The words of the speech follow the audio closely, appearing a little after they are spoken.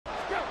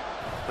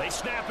They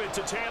snap it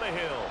to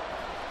Tannehill.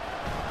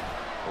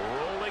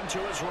 Rolling to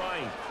his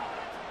right.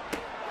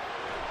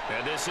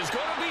 And this is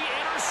going to be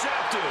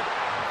intercepted.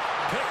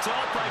 Picked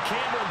up by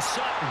Cameron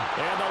Sutton.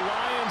 And the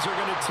Lions are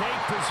going to take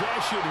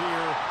possession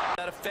here.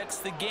 That affects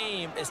the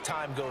game as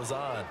time goes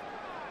on.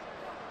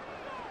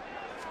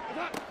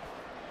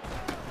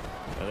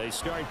 And they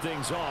start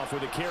things off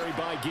with a carry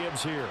by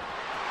Gibbs here.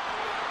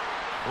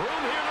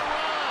 Room here to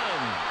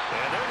run.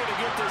 And they're going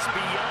to get this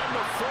beyond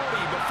the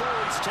 40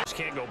 before he's touched.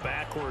 Can't go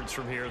backwards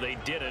from here. They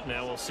did it.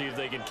 Now we'll see if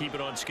they can keep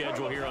it on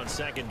schedule here on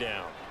second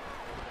down.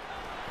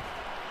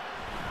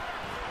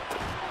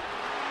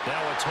 Now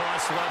a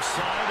toss left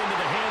side into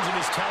the hands of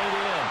his tight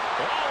end.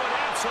 Oh, an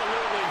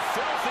absolutely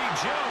filthy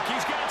juke.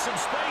 He's got some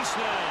space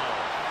now.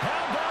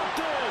 How about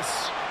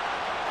this?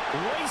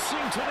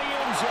 Racing to the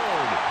end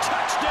zone.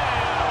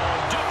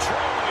 Touchdown,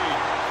 Detroit.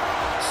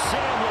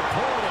 Sam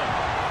Laporta,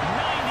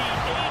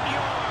 98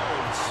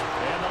 yards.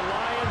 And the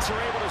Lions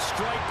are able to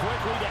strike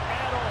quickly to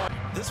add on.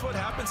 This is what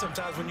happens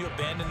sometimes when you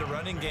abandon the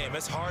running game.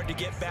 It's hard to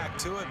get back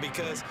to it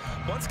because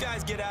once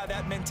guys get out of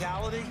that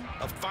mentality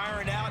of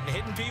firing out and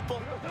hitting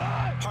people,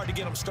 hard to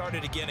get them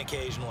started again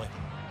occasionally.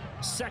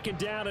 Second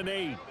down and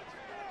 8.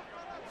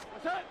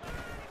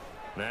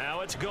 Now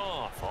it's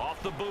Goff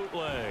off the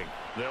bootleg.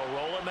 They'll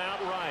roll him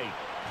out right.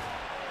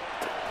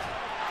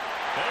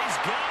 And he's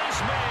got his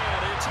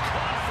man. It's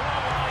caught for a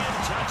Lion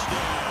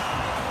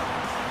touchdown.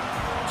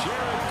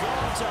 Jared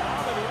Goff to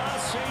Amon-Ra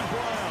St.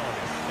 Brown.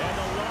 And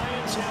the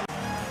Lions have...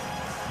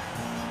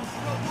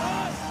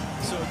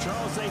 So,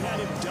 Charles, they had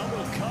him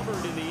double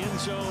covered in the end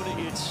zone.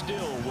 It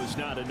still was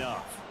not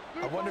enough.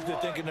 I wonder if they're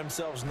thinking to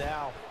themselves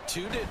now,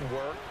 2 didn't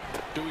work.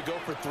 Do we go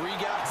for 3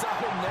 guys on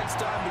him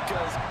next time?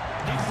 Because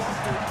he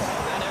bumped through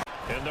all that.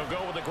 And they'll go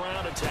with the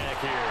ground attack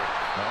here.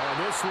 Oh,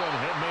 this one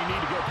may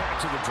need to go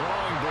back to the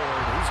drawing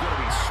board. He's going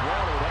to be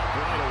swallowed up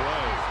right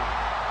away.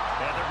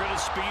 And they're going to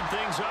speed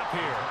things up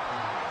here.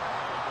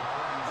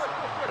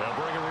 They'll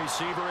bring a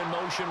receiver in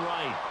motion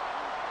right.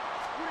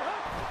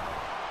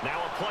 Now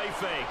a play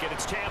fake, and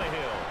it's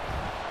Tannehill.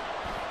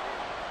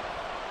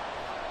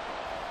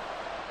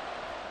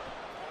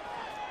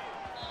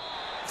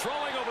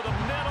 Throwing over the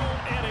middle,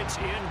 and it's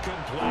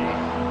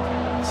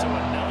incomplete. So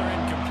another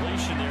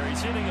incompletion there.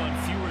 He's hitting on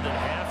fewer than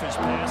half his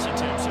pass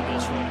attempts in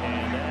this one,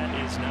 and that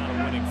is not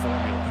a winning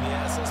formula.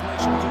 Yes, let's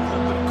make sure we give a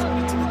little bit of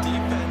credit to the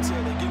defense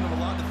here. They give him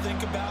a lot to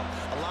think about,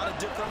 a lot of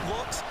different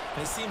looks, and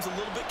he seems a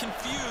little bit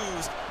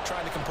confused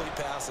trying to complete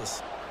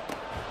passes.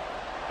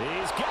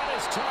 He's got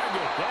his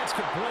target. That's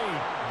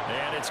complete.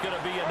 And it's going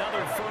to be another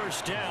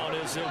first down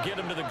as they'll get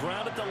him to the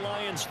ground at the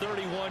Lions'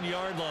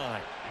 31-yard line.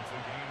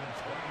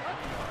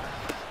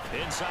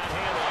 Inside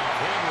handoff,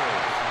 Henry.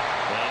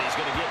 And he's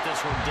going to get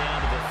this one down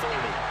to the 30.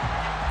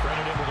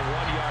 Credit him with a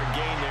 1-yard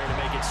gain there to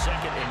make it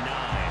 2nd and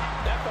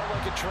 9. That felt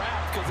like a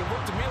trap because it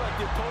looked to me like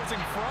the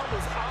opposing front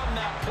was on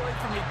that play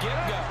from the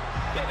get-go.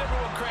 They had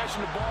everyone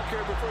crashing the ball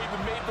carrier before he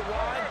even made the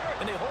line,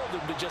 and they hold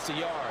him to just a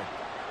yard.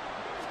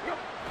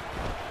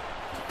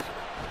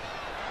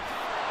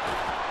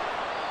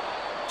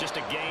 Just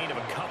a gain of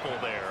a couple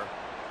there.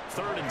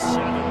 3rd and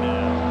 7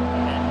 now.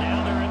 And now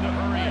they're in the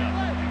hurry up.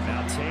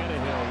 Now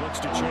Tannehill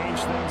looks to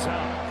change things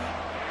up.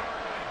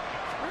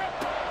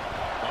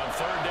 On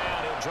 3rd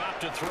down, he'll drop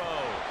to throw.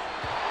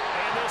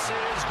 And this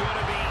is going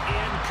to be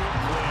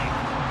incomplete.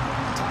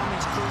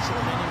 Timing's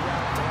crucial in any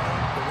route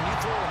throwing, but when you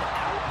throw them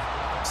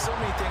out, so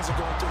many things are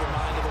going through the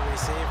mind of the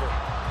receiver.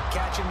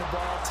 Catching the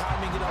ball,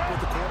 timing it up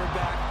with the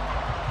quarterback.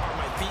 Are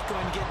my feet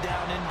going to get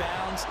down in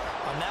bounds?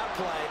 On that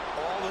play,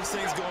 all those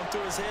things going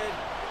through his head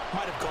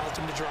might have caused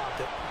him to drop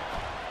it.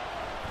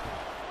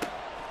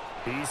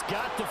 He's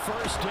got the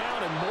first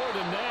down and more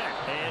than that.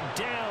 And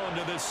down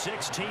to the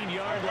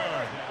 16-yard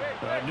line.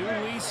 A new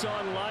lease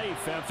on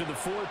life after the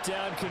 4th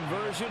down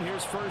conversion.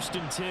 Here's 1st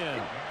and 10.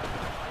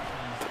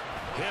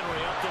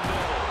 Henry up the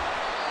middle.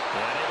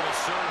 And able to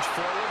surge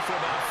forward for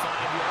about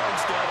 5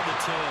 yards down to the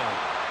 10.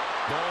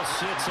 Ball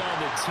sits on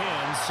the 10,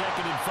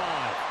 2nd and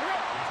 5.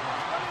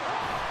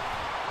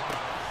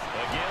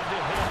 Again to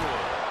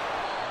Henry.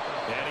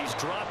 And he's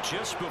dropped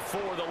just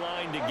before the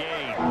line to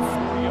gain.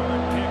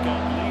 4-yard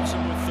pickup leaves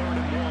him with 3rd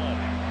and 1.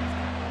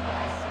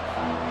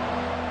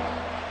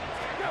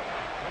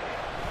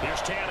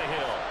 Here's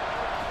Tannehill.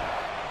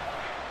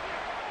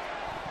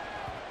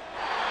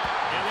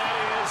 And that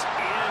is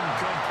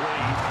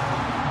incomplete.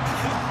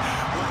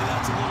 Whether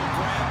that's a little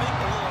grabbing,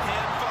 a little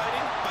hand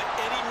fighting, by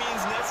any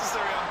means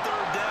necessary on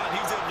 3rd down, he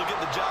was able to get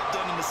the job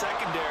done in the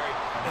secondary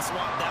and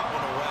swat that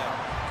one away.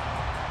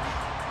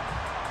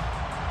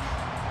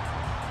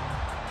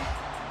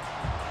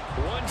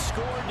 One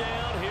score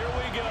down, here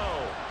we go.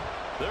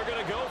 They're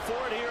going to go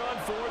for it here on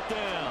 4th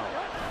down.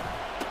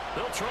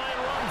 They'll try and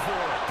run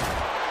for it.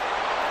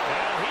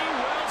 And he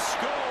will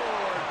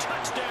score.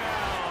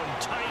 Touchdown,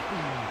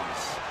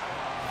 Titans.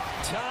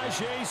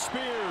 Tyjae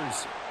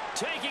Spears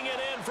taking it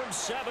in from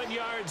 7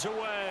 yards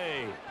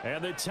away.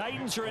 And the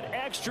Titans are an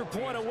extra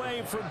point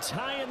away from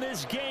tying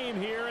this game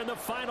here in the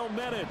final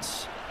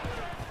minutes.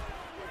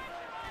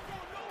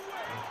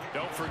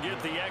 Don't won't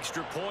forget the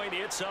extra point.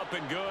 It's up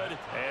and good.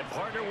 And,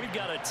 partner, we've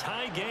got a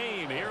tie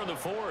game here in the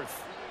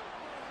fourth.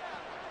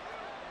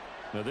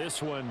 Now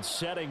this one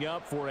setting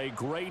up for a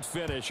great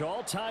finish.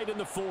 All tied in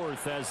the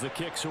fourth as the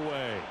kick's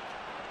away.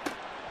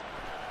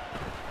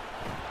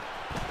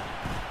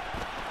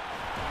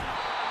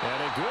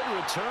 And a good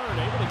return,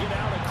 able to get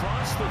out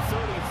across the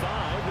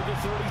 35 to the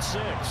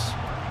 36.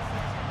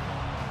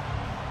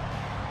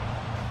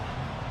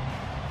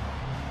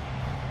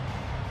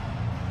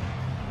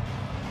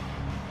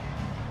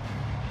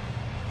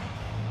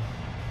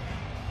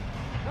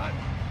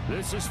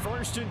 This is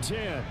 1st and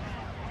 10.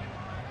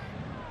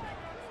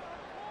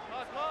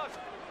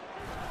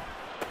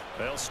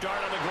 They'll start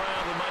on the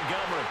ground with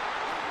Montgomery.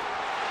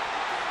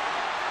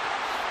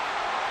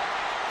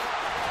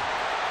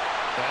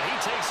 And he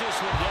takes this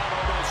one down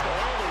almost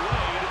all the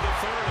way to the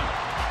 30.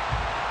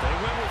 They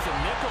went with the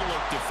nickel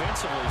look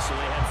defensively, so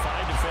they had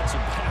 5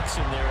 defensive backs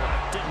in there.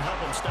 Didn't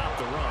help them stop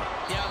the run.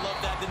 Yeah, I love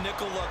that, the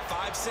nickel look.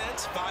 5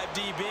 cents, 5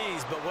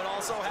 DBs. But what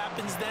also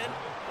happens then?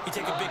 You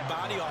take a big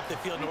body off the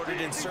field in order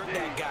to insert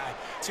that guy.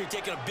 So you're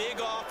taking a big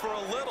off for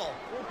a little.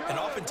 And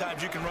oftentimes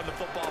you can run the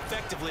football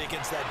effectively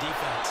against that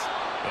defense.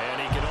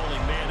 And he can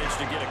only manage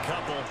to get a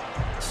couple.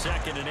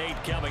 2nd and 8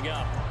 coming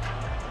up.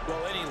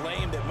 Well, any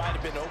lane that might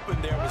have been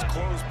open there was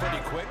closed pretty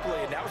quickly,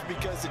 and that was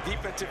because the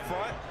defensive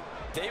front,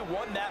 they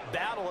won that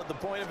battle at the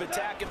point of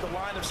attack at the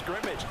line of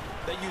scrimmage.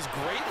 They used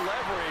great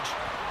leverage,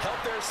 held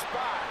their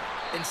spot,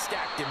 and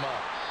stacked him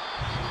up.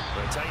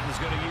 The Titans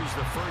going to use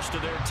the first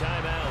of their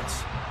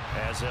timeouts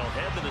as they'll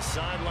head to the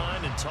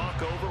sideline and talk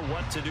over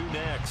what to do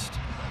next.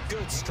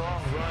 Good,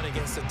 strong run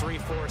against the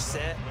 3-4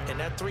 set, and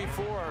that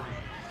 3-4,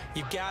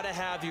 you've got to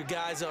have your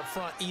guys up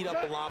front eat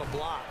up a lot of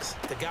blocks.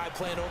 The guy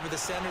playing over the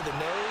center, the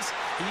nose,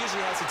 he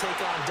usually has to take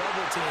on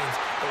double teams.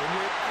 But when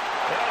you're...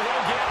 And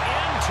he'll get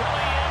into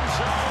the end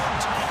zone.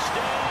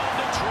 Touchdown,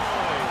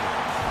 Detroit.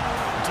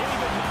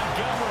 David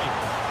Montgomery,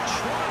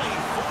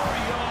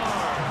 24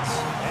 yards.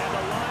 And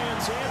the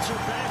Lions answer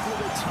back with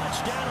a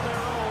touchdown of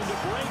their own to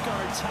break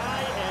our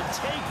tie and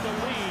take the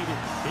lead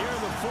here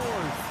in the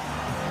fourth.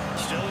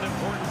 Still an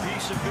important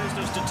piece of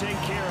business to take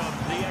care of,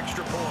 the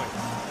extra point.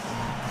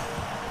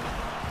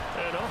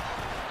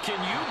 Can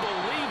you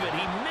believe it?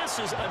 He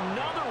misses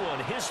another one,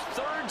 his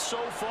 3rd so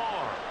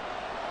far.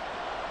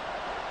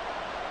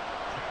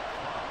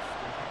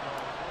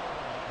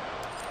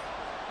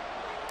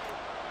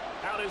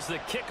 Out is the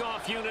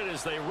kickoff unit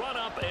as they run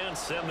up and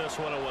send this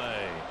one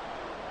away.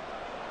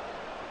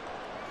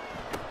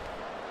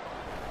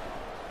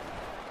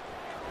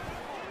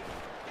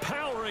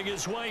 Powering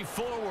his way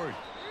forward.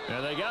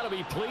 And they got to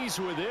be pleased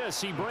with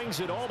this. He brings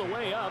it all the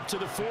way up to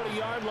the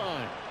 40-yard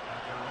line.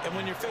 And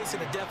when you're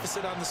facing a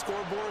deficit on the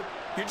scoreboard,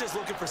 you're just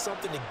looking for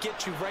something to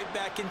get you right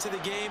back into the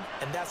game,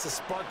 and that's the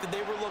spark that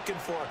they were looking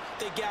for.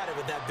 They got it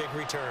with that big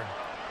return.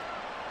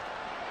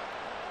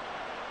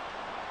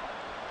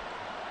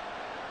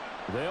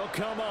 They'll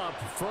come up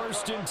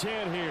 1st and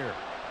 10 here.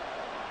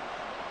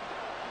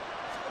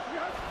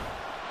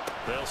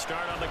 They'll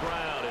start on the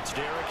ground. It's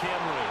Derrick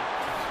Henry.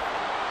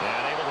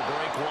 And able to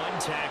break one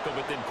tackle,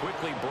 but then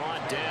quickly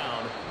brought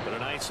down. But a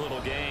nice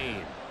little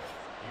gain.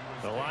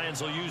 The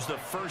Lions will use the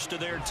first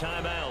of their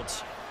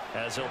timeouts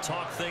as they'll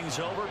talk things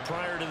over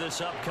prior to this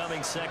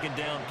upcoming 2nd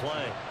down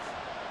play.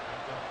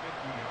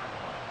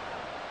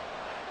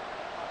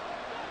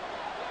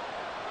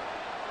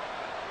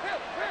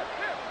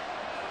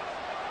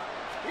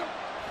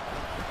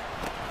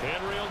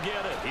 Henry will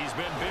get it. He's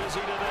been busy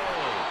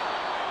today.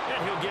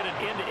 And he'll get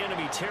it into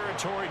enemy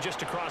territory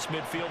just across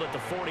midfield at the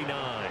 49.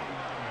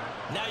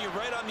 Now you're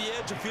right on the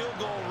edge of field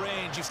goal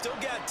range. You've still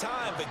got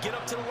time, but get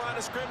up to the line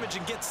of scrimmage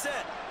and get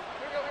set.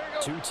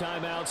 2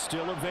 timeouts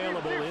still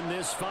available in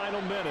this final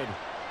minute.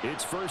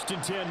 It's 1st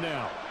and 10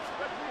 now.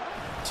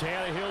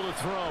 Tannehill to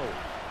throw.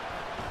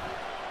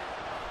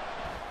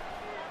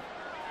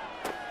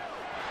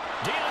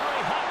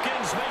 DeAndre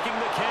Hopkins making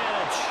the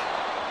catch.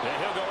 And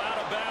he'll go out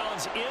of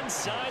bounds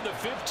inside the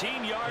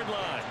 15-yard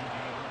line.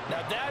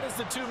 Now that is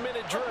the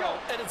 2-minute drill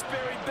at its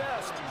very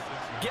best.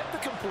 Get the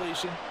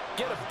completion,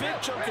 get a big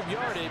chunk of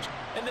yardage,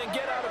 and then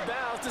get out of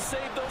bounds to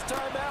save those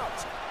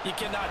timeouts. You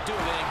cannot do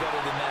it any better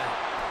than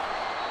that.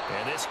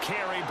 And this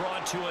carry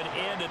brought to an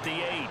end at the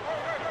 8.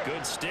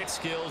 Good stick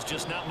skills,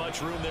 just not much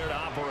room there to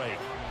operate.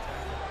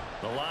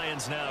 The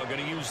Lions now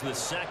going to use the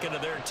 2nd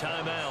of their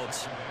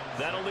timeouts.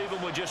 That'll leave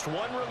them with just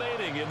 1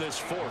 remaining in this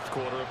 4th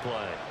quarter of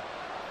play.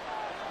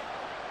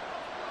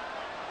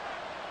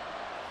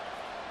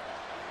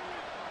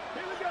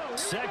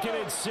 Second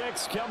and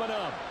 6 coming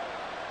up.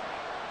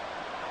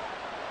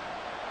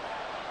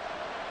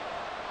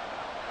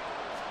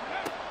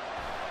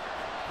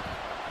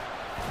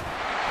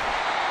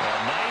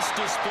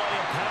 Display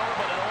of power,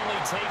 but it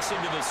only takes him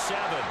to the 7.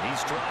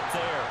 He's dropped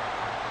there.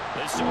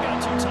 They still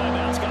got 2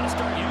 timeouts. Got to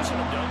start using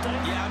them, don't they?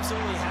 You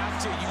absolutely have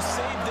to. You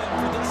save them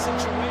for this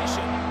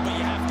situation, but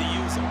you have to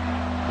use them.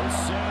 The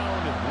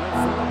sound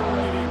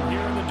reverberating here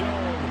in the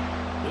dome.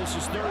 This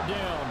is 3rd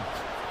down.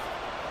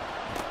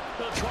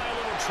 They'll try a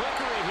little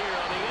trickery here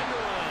on the end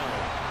around.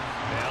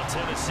 Now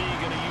Tennessee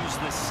going to use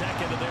the the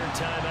second of their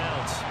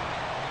timeouts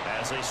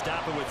as they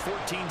stop it with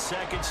 14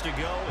 seconds to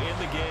go in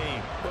the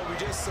game. Well, we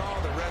just saw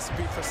the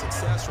recipe for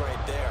success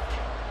right there.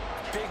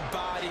 Big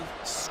body,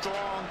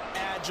 strong,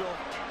 agile,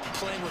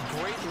 playing with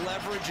great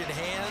leverage in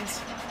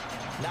hands.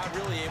 Not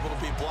really able to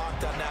be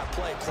blocked on that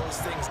play. Close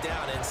things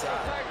down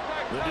inside.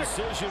 The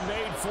decision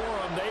made for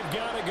them. They've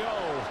got to go.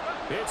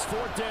 It's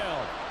fourth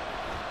down.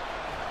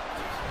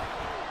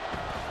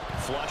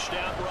 Flushed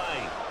out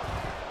right.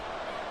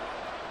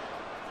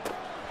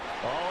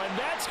 Oh, and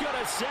that's going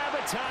to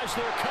sabotage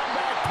their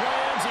comeback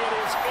plans. It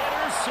is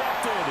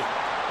intercepted.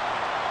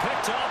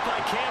 Picked off by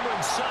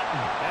Cameron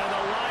Sutton. And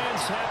the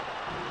Lions have...